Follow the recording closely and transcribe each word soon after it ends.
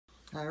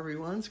Hi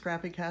everyone,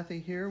 Scrappy Kathy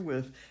here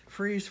with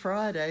Freeze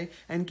Friday,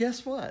 and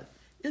guess what?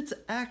 It's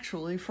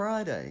actually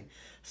Friday.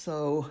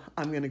 So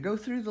I'm going to go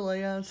through the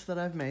layouts that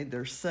I've made.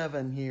 There's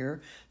 7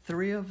 here.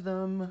 3 of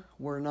them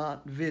were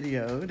not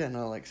videoed, and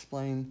I'll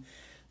explain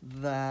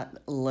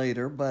that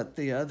later, but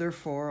the other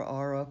 4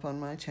 are up on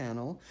my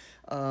channel.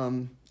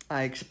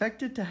 I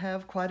expected to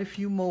have quite a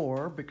few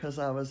more because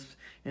I was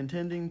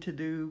intending to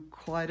do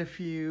quite a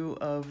few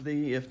of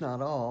the, if not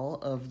all,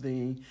 of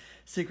the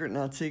Secret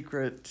Not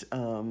Secret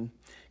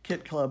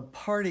Kit Club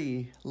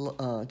party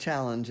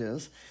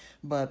challenges,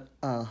 but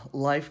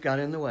life got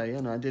in the way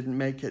and I didn't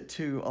make it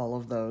to all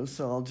of those.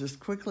 So I'll just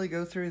quickly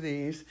go through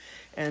these,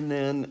 and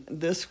then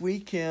this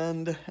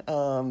weekend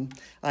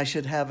I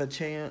should have a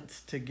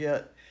chance to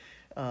get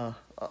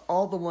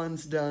all the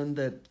ones done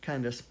that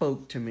kind of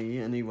spoke to me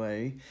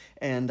anyway,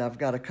 and I've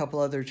got a couple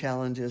other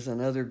challenges and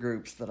other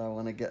groups that I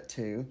want to get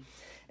to,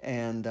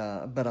 and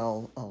but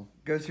I'll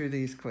go through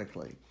these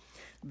quickly.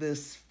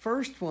 This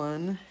first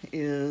one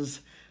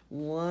is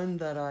one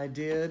that I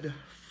did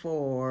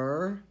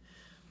for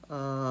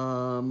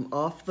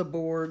Off the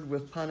Board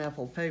with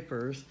Pineapple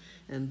Papers,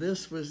 and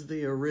this was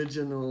the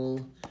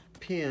original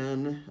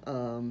pin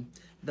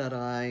that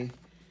I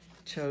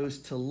chose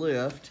to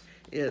lift.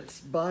 It's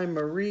by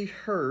Marie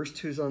Hurst,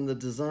 who's on the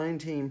design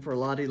team for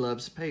Lottie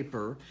Loves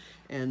Paper,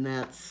 and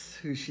that's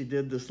who she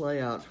did this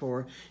layout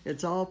for.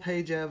 It's all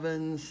Paige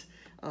Evans,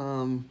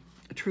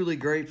 Truly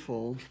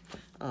Grateful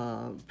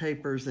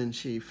papers, and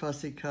she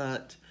fussy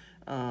cut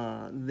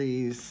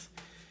these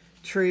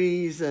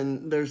trees,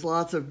 and there's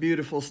lots of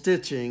beautiful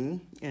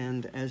stitching,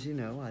 and as you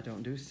know, I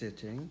don't do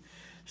stitching,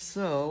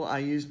 so I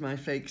used my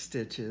fake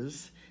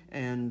stitches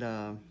and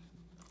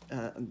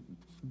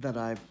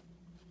that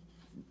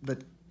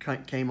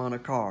came on a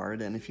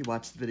card, and if you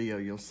watch the video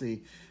you'll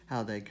see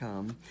how they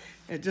come.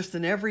 It's just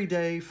an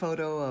everyday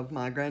photo of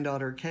my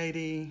granddaughter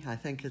Katie. I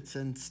think it's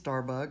in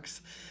Starbucks,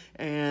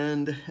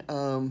 and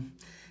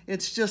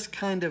it's just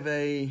kind of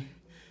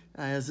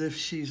as if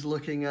she's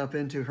looking up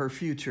into her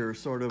future,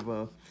 sort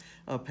of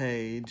a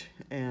page,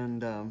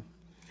 and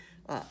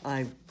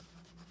I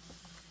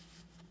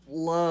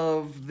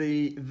love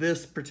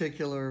this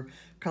particular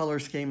color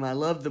scheme. I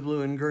love the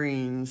blue and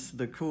greens,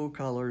 the cool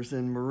colors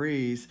in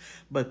Marie's,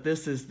 but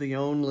this is the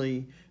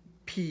only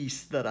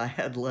piece that I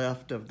had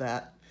left of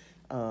that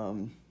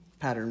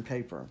pattern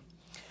paper.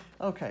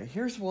 Okay,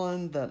 here's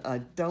one that I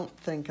don't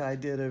think I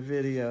did a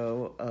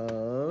video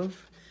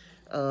of.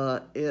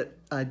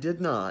 I did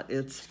not.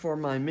 It's for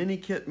my Mini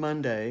Kit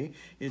Monday.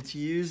 It's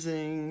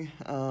using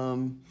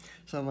some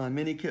of my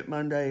Mini Kit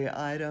Monday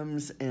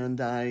items, and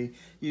I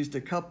used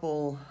a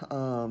couple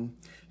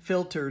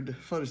filtered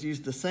photos,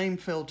 used the same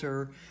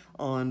filter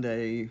on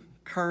a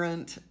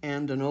current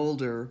and an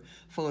older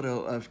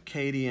photo of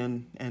Katie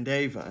and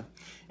Ava.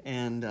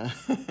 And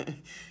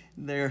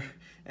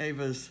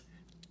Ava's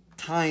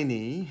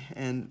tiny,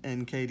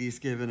 and Katie's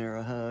giving her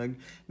a hug.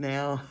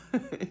 Now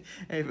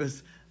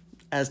Ava's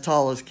as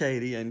tall as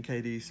Katie, and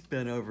Katie's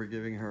bent over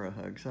giving her a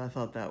hug. So I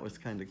thought that was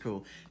kind of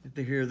cool.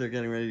 Here they're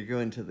getting ready to go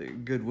into the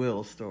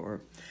Goodwill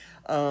store.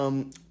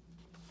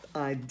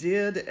 I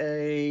did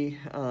I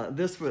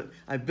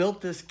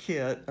built this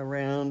kit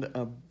around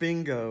a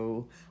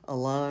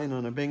line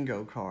on a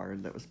bingo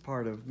card that was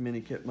part of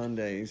Mini Kit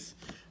Monday's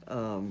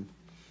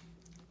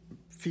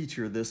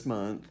feature this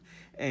month.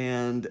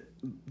 And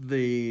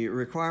the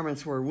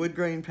requirements were wood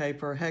grain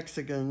paper,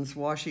 hexagons,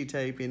 washi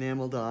tape,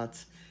 enamel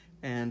dots,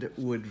 and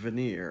wood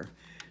veneer.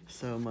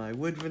 So my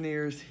wood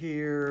veneers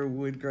here,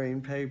 wood grain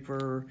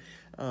paper,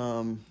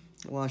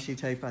 washi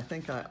tape. I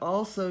think I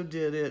also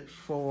did it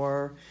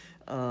for,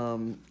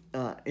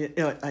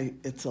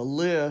 it's a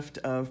lift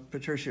of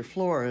Patricia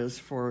Flores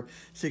for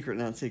Secret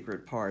Not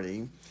Secret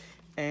Party.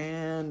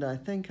 And I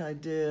think I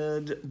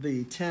did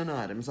the 10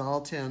 items, all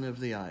 10 of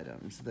the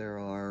items. There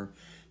are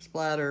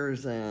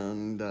splatters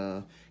and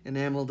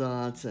enamel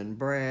dots and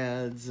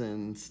brads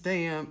and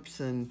stamps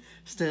and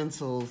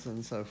stencils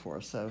and so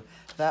forth. So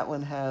that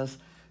one has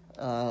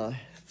 3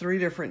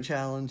 different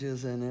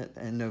challenges in it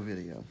and no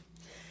video.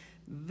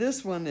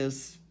 This one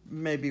is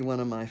maybe one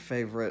of my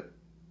favorite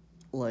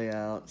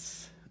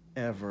layouts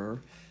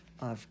ever.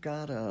 I've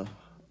got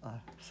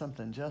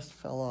something just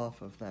fell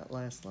off of that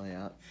last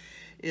layout.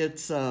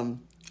 It's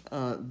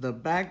the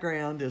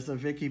background is a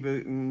Vicky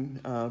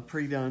Boutin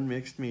pre-done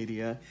mixed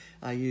media.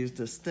 I used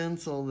a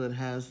stencil that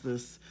has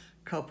this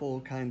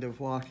couple kind of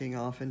walking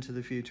off into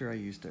the future. I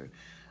used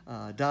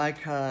a die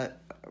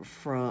cut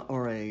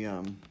or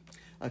a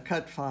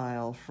cut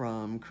file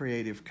from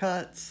Creative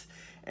Cuts,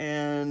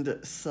 and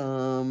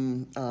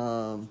some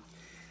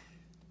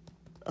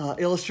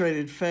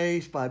Illustrated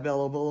Face by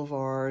Bella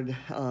Boulevard,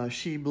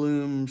 She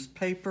Blooms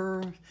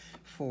paper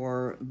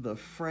for the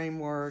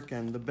framework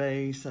and the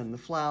base and the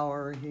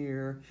flower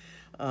here.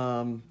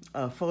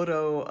 A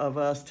photo of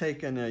us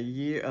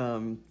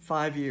taken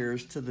 5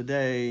 years to the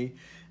day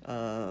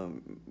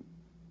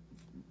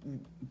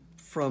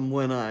from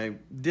when I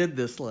did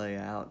this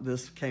layout.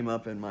 This came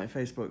up in my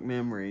Facebook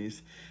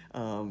memories,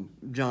 John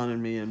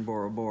and me in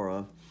Bora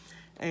Bora.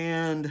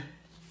 And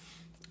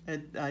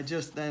I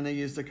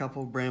used a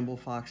couple Bramble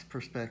Fox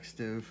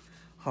perspective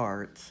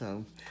hearts.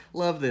 So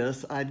love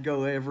this. I'd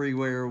go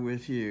everywhere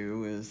with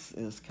you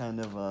is kind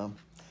of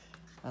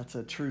that's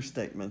a true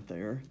statement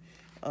there.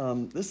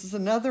 This is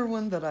another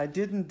one that I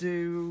didn't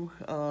do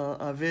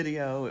a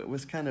video. It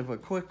was kind of a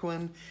quick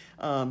one.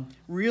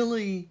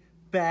 Really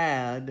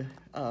bad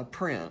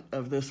print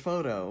of this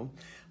photo,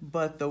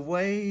 but the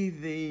way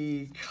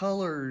the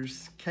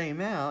colors came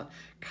out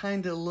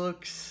kind of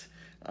looks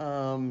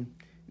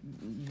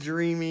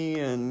dreamy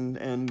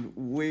and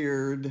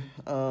weird,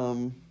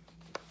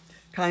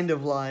 kind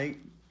of like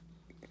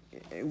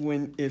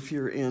if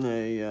you're in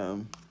a,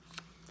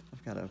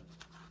 I've got a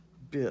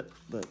bit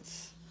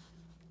that's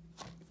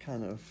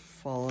kind of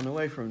fallen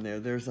away from there.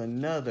 There's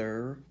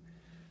another,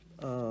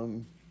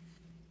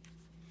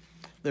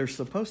 there's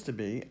supposed to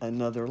be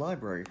another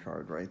library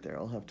card right there.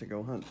 I'll have to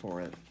go hunt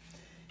for it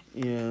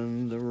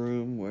in the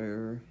room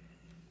where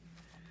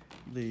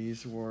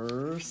these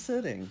were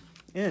sitting.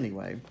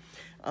 Anyway,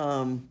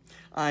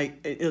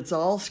 it's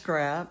all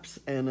scraps,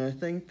 and I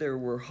think there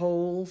were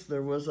holes.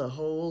 There was a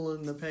hole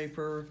in the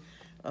paper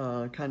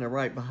kind of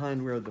right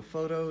behind where the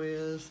photo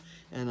is,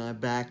 and I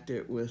backed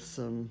it with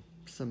some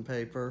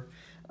paper.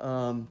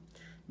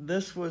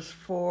 This was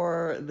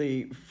for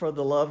the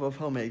love of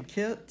homemade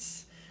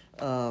kits,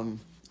 and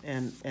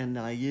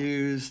I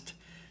used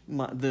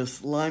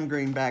this lime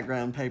green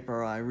background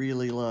paper I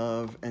really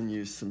love, and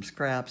used some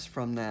scraps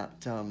from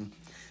that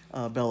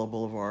Bella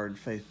Boulevard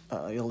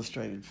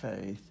Illustrated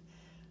Faith,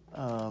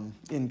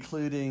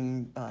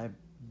 including I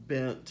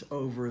bent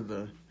over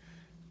the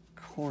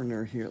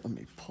corner here. Let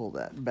me pull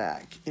that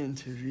back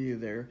into view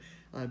there.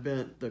 I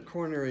bent the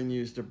corner and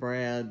used a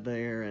brad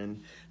there,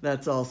 and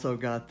that's also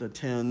got the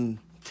 10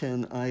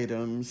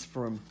 items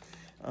from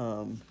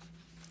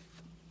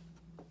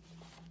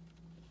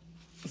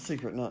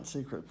Secret Not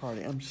Secret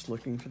Party. I'm just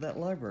looking for that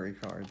library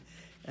card,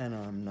 and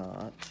I'm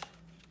not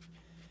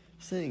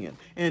seeing it.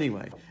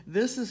 Anyway,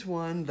 this is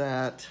one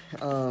that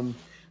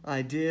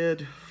I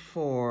did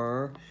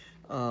for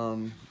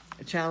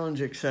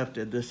Challenge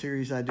Accepted, the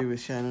series I do with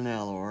Shannon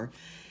Allor.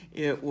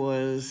 It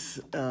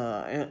was,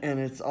 and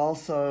it's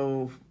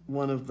also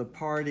one of the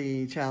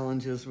party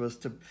challenges was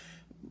to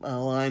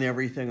align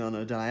everything on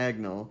a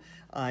diagonal.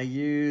 I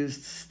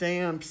used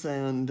stamps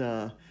and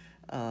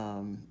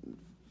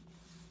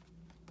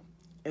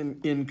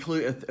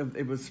include.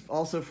 It was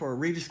also for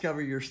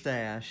Rediscover Your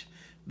Stash.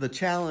 The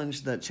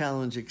challenge that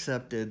Challenge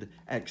Accepted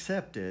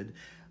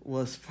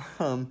was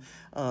from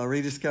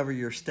Rediscover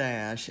Your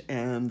Stash,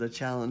 and the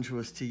challenge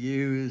was to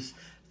use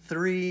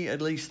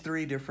at least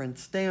three different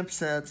stamp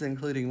sets,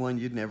 including one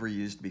you'd never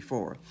used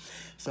before.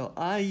 So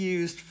I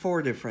used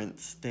 4 different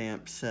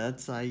stamp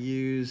sets. I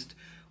used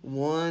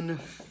one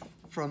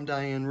from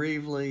Diane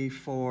Reevely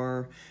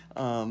for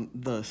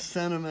the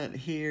sentiment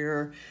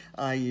here.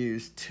 I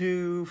used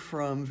 2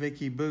 from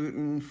Vicki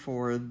Boutin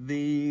for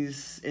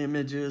these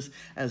images,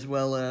 as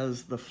well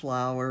as the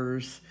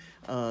flowers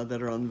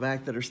that are on the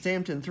back that are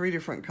stamped in 3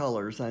 different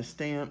colors. I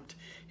stamped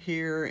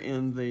here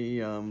in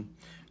the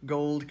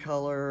gold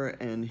color,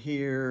 and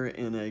here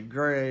in a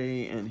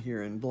gray, and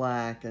here in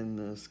black, and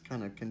this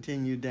kind of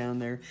continued down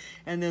there.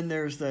 And then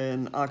there's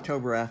an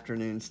October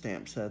Afternoon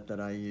stamp set that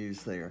I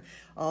use there.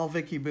 All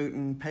Vicki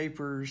Boutin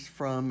papers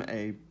from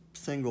a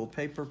single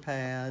paper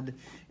pad,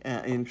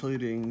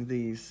 including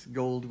these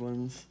gold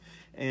ones.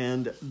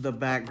 And the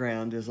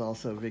background is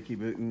also Vicki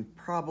Boutin,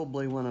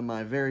 probably one of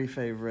my very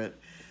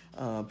favorite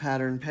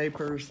pattern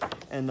papers,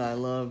 and I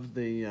love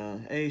the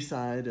A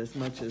side as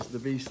much as the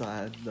B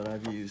side that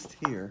I've used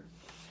here.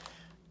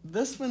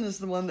 This one is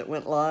the one that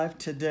went live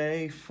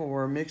today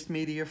for Mixed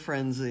Media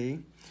Frenzy,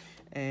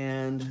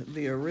 and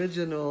the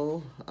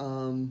original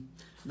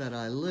that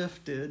I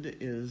lifted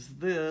is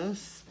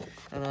this,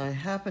 and I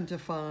happened to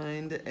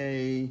find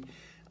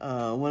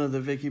one of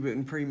the Vicki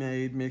Boutin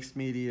pre-made mixed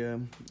media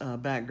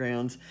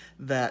backgrounds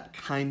that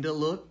kind of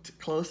looked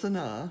close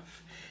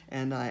enough,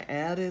 and I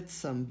added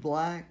some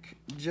black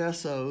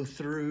gesso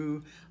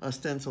through a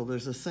stencil.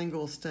 There's a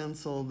single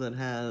stencil that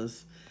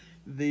has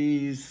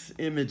these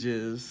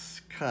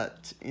images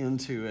cut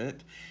into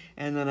it,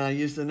 and then I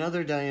used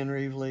another Diane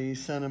Reevely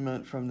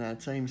sentiment from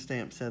that same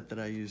stamp set that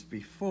I used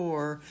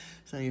before,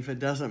 saying if it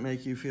doesn't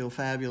make you feel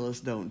fabulous,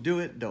 don't do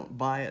it, don't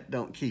buy it,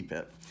 don't keep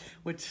it,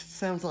 which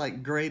sounds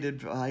like great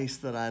advice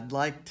that I'd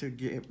like to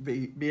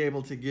be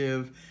able to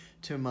give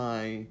to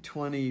my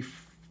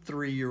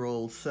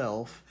 23-year-old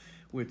self,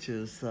 which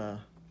is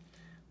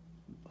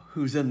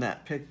who's in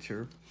that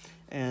picture.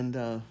 And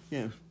you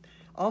know,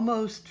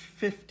 almost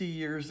 50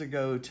 years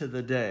ago to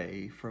the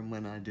day from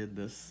when I did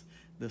this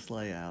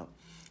layout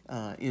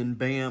in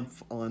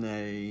Banff on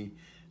a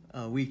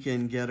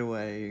weekend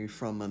getaway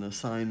from an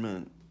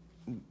assignment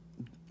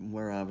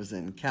where I was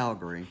in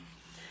Calgary.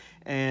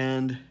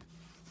 And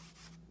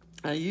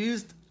I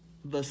used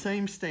the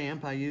same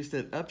stamp. I used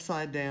it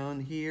upside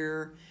down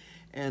here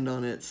and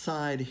on its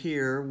side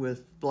here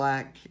with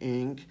black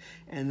ink,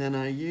 and then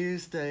I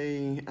used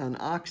an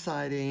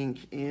oxide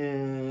ink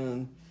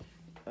in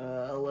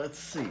let's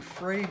see,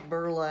 frayed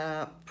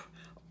burlap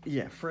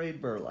yeah,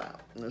 frayed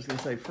burlap. I was going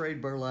to say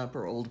frayed burlap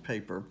or old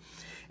paper.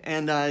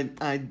 And I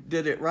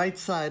did it right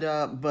side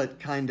up,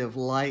 but kind of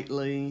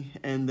lightly,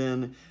 and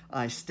then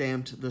I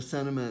stamped the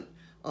sentiment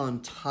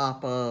on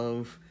top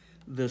of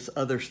this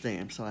other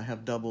stamp. So I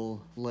have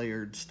double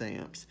layered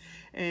stamps.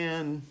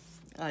 And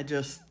I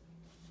just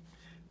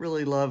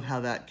really love how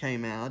that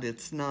came out.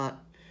 There's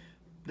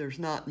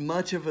not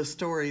much of a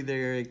story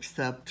there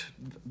except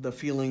the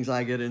feelings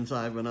I get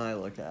inside when I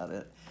look at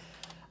it.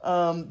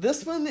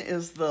 This one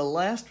is the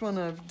last one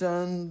I've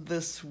done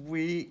this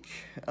week.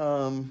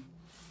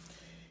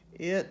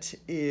 It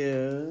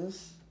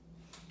is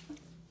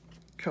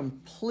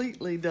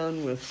completely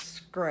done with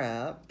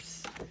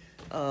scraps,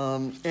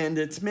 and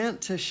it's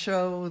meant to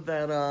show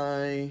that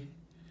I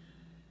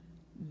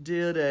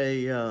did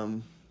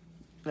in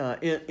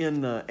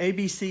the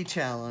ABC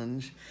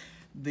challenge,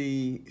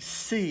 the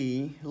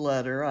C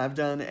letter. I've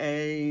done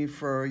A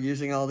for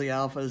using all the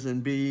alphas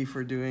and B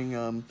for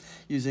doing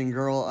using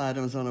girl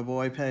items on a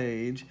boy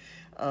page.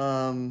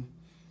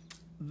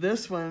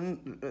 This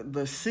one,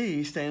 the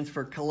C, stands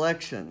for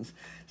collections.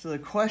 So the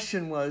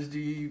question was, do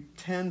you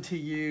tend to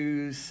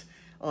use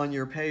on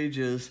your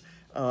pages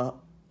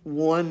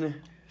one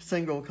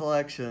single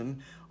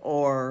collection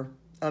or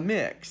a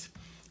mix?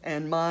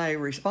 And my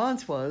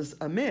response was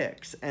a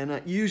mix,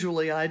 and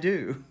usually I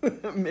do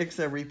mix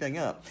everything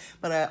up.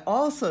 But I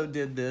also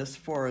did this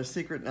for a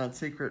Secret Not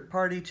Secret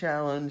party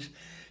challenge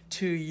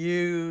to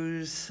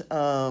use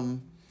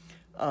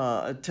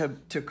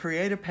to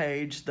create a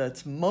page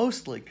that's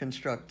mostly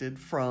constructed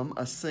from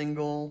a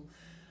single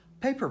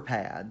paper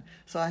pad.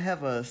 So I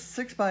have a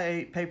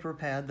 6x8 paper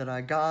pad that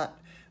I got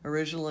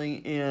originally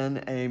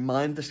in a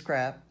Mind the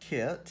Scrap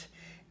kit,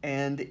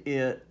 and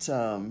it's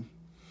one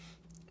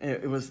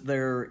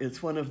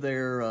of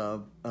their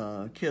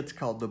kits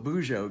called the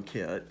Bujo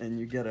kit, and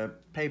you get a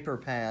paper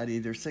pad,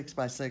 either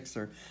 6x6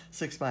 or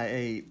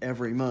 6x8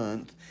 every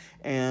month.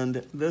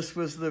 And this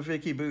was the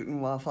Vicky Booten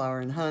Wildflower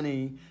and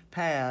Honey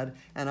pad,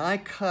 and I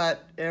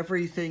cut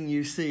everything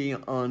you see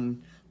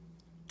on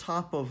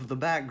top of the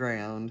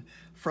background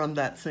from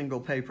that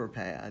single paper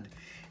pad.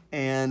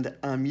 And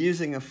I'm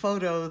using a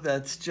photo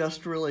that's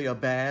just really a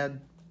bad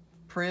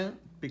print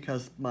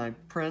because my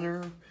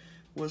printer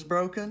was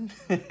broken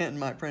and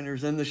my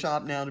printer's in the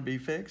shop now to be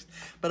fixed.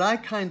 But I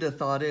kind of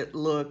thought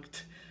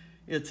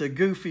it's a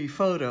goofy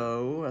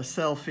photo, a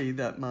selfie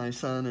that my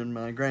son and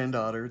my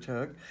granddaughter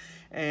took.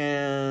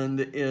 And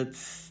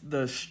it's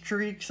the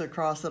streaks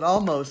across it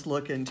almost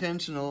look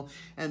intentional,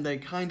 and they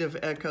kind of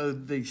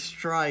echoed the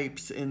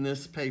stripes in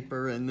this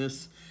paper and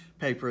this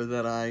paper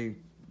that I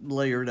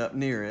layered up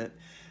near it.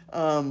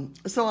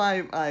 So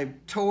I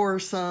tore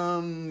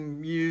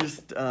some,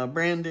 used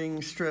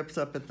branding strips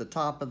up at the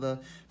top of the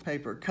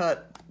paper,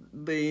 cut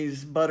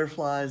these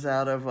butterflies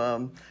out of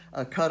a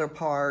cut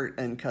apart,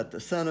 and cut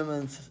the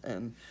sentiments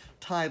and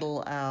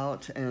title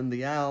out and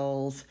the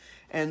owls.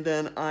 And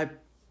then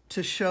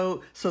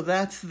so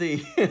that's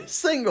the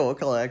single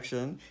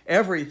collection.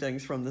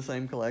 Everything's from the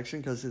same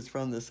collection because it's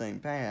from the same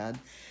pad.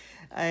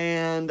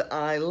 And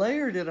I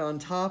layered it on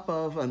top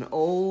of an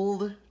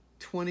old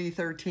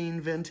 2013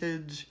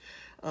 vintage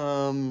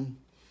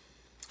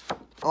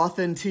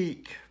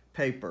authentique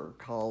paper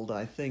called,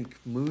 I think,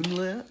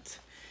 Moonlit.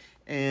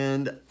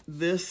 And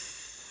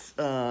this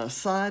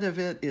side of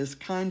it is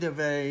kind of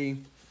I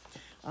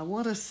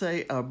want to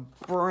say a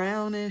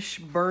brownish,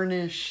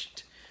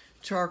 burnished,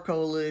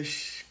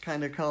 charcoalish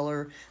kind of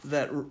color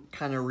that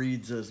kind of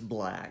reads as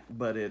black,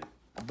 but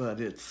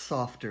it's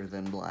softer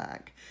than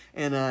black.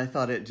 And I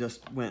thought it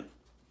just went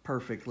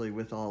perfectly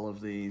with all of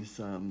these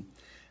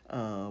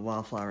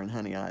Wildflower and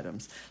Honey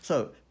items.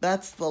 So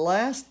that's the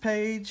last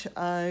page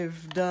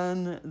I've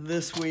done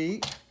this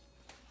week.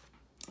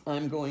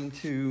 I'm going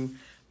to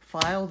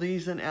file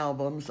these in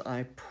albums.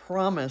 I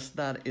promise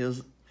that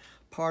is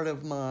part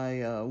of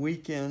my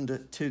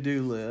weekend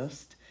to-do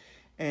list.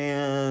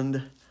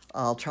 And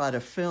I'll try to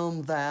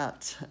film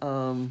that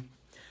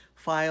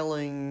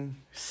filing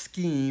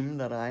scheme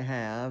that I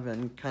have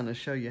and kind of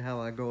show you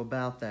how I go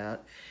about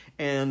that.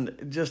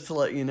 And just to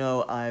let you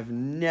know, I've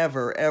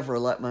never, ever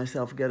let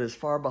myself get as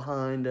far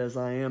behind as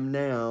I am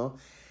now.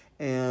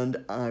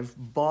 And I've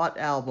bought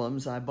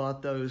albums. I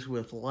bought those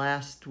with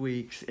last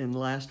week's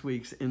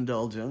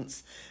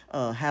indulgence.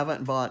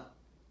 Haven't bought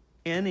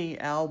any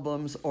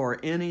albums or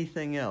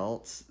anything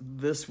else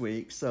this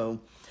week. So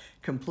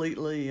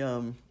completely,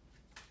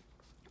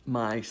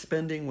 my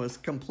spending was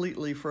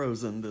completely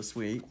frozen this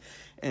week.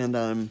 And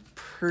I'm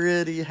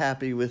pretty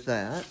happy with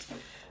that.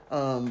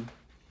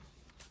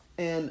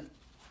 And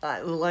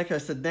like I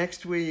said,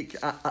 next week,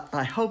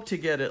 I hope to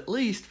get at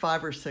least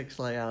 5 or 6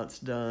 layouts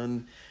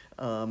done,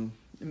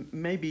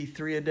 maybe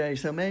 3 a day,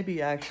 so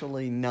maybe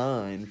actually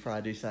 9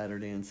 Friday,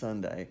 Saturday, and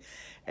Sunday.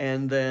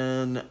 And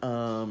then,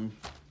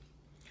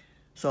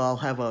 so I'll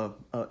have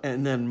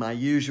and then my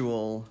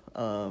usual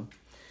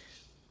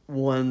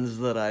ones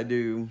that I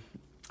do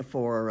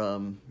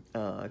for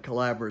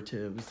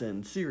collaboratives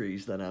and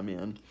series that I'm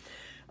in.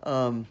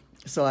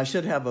 So I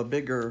should have a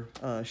bigger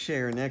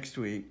share next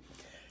week.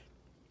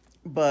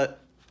 But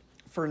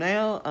for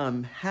now,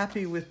 I'm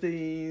happy with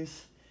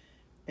these,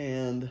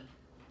 and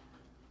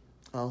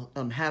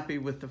I'm happy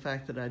with the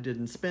fact that I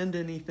didn't spend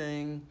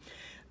anything.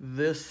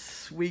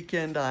 This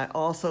weekend, I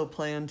also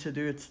plan to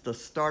do, it's the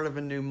start of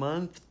a new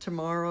month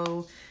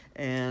tomorrow,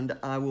 and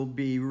I will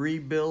be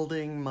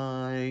rebuilding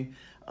my,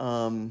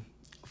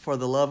 For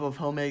the Love of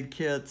Homemade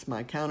kits,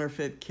 my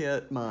counterfeit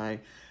kit, my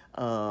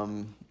How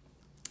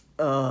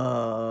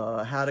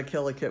to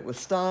Kill a Kit with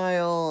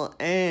Style,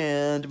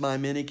 and my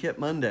Mini Kit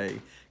Monday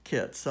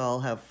kit. So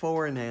I'll have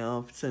 4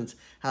 now, since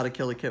How to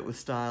Kill a Kit with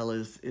Style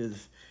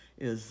is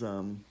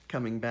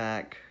coming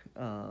back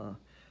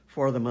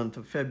for the month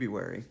of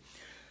February.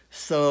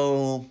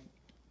 So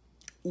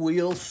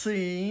we'll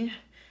see.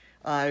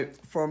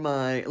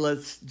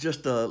 Let's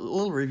just a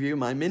little review.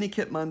 My Mini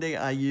Kit Monday,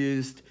 I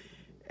used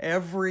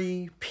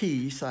every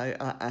piece.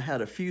 I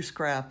had a few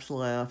scraps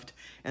left,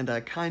 and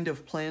I kind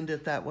of planned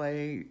it that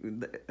way.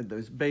 It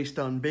was based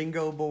on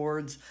bingo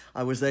boards.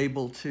 I was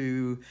able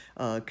to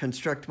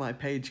construct my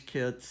page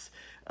kits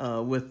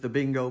with the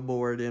bingo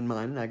board in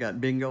mind. I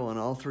got bingo on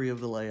all 3 of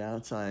the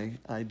layouts I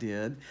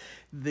did.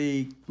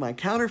 My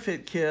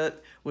counterfeit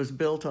kit was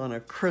built on a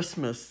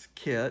Christmas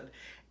kit,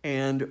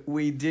 and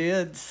we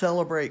did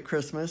celebrate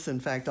Christmas. In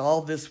fact,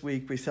 all this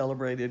week we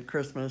celebrated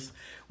Christmas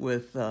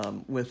with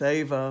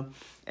Ava,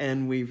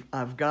 and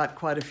I've got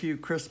quite a few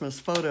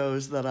Christmas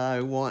photos that I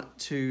want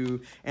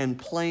to and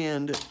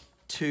planned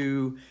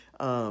to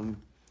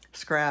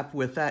scrap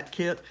with that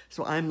kit.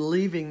 So I'm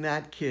leaving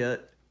that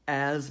kit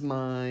as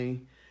my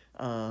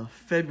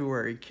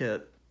February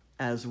kit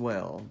as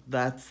well.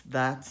 That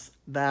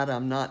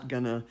I'm not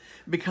gonna,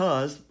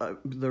 because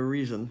the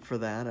reason for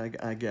that,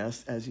 I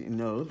guess, as you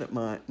know, that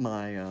my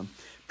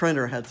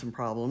printer had some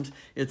problems.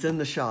 It's in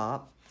the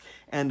shop,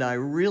 and I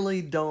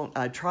really don't,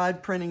 I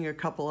tried printing a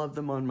couple of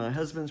them on my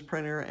husband's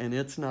printer, and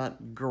it's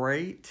not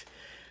great.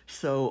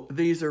 So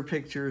these are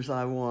pictures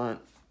I want,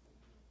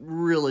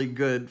 really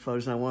good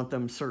photos. I want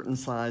them certain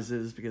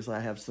sizes because I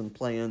have some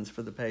plans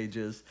for the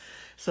pages.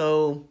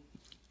 So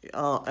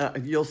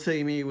you'll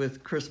see me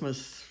with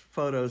Christmas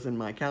photos in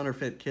my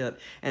counterfeit kit,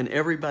 and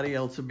everybody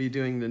else will be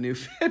doing the new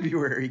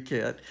February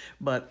kit,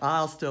 but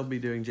I'll still be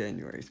doing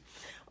January's.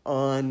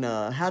 On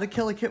How to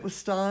Kill a Kit with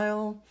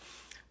Style,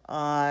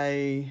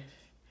 I've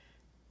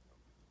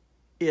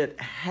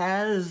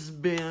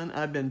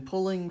been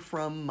pulling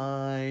from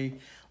my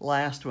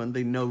last one,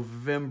 the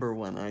November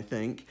one, I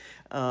think,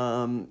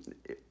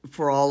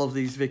 for all of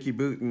these Vicky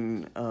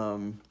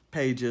Boutin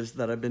pages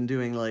that I've been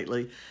doing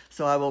lately.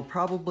 So I will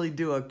probably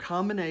do a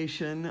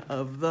combination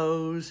of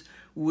those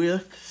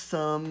with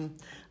some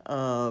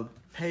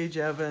Paige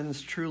Evans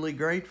Truly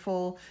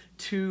Grateful,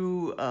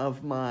 2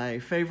 of my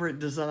favorite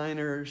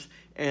designers,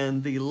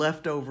 and the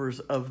leftovers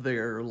of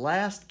their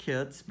last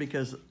kits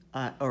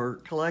or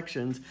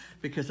collections,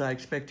 because I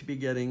expect to be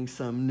getting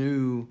some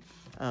new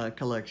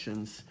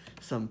collections,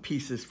 some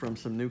pieces from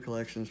some new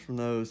collections from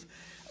those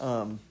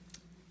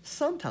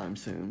sometime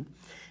soon.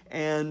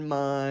 And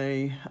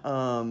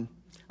I'll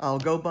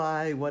go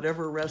by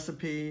whatever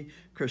recipe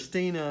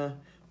Christina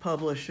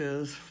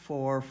publishes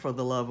for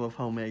the Love of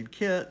Homemade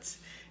kits,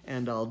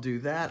 and I'll do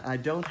that. I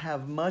don't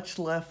have much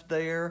left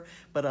there,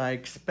 but I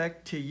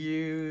expect to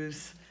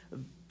use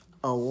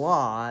a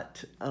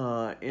lot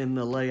in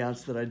the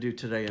layouts that I do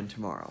today and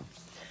tomorrow.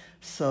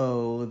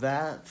 So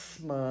that's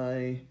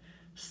my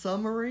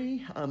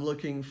summary.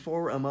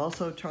 I'm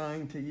also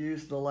trying to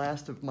use the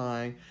last of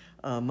my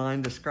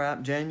Mind to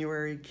Scrap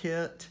January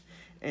kit,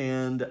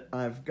 and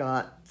I've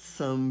got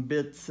some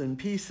bits and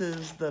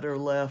pieces that are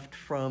left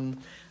from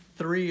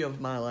 3 of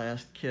my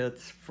last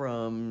kits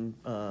from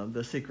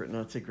the Secret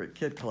Not Secret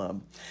Kit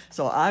Club.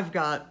 So I've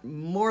got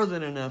more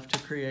than enough to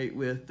create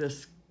with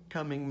this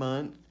coming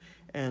month,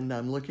 and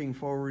I'm looking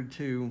forward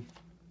to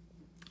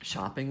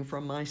shopping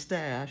from my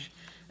stash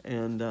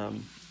and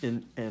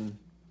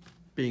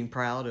being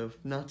proud of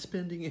not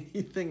spending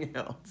anything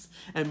else.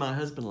 And my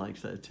husband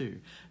likes that too.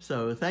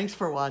 So thanks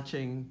for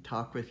watching.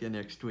 Talk with you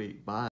next week. Bye.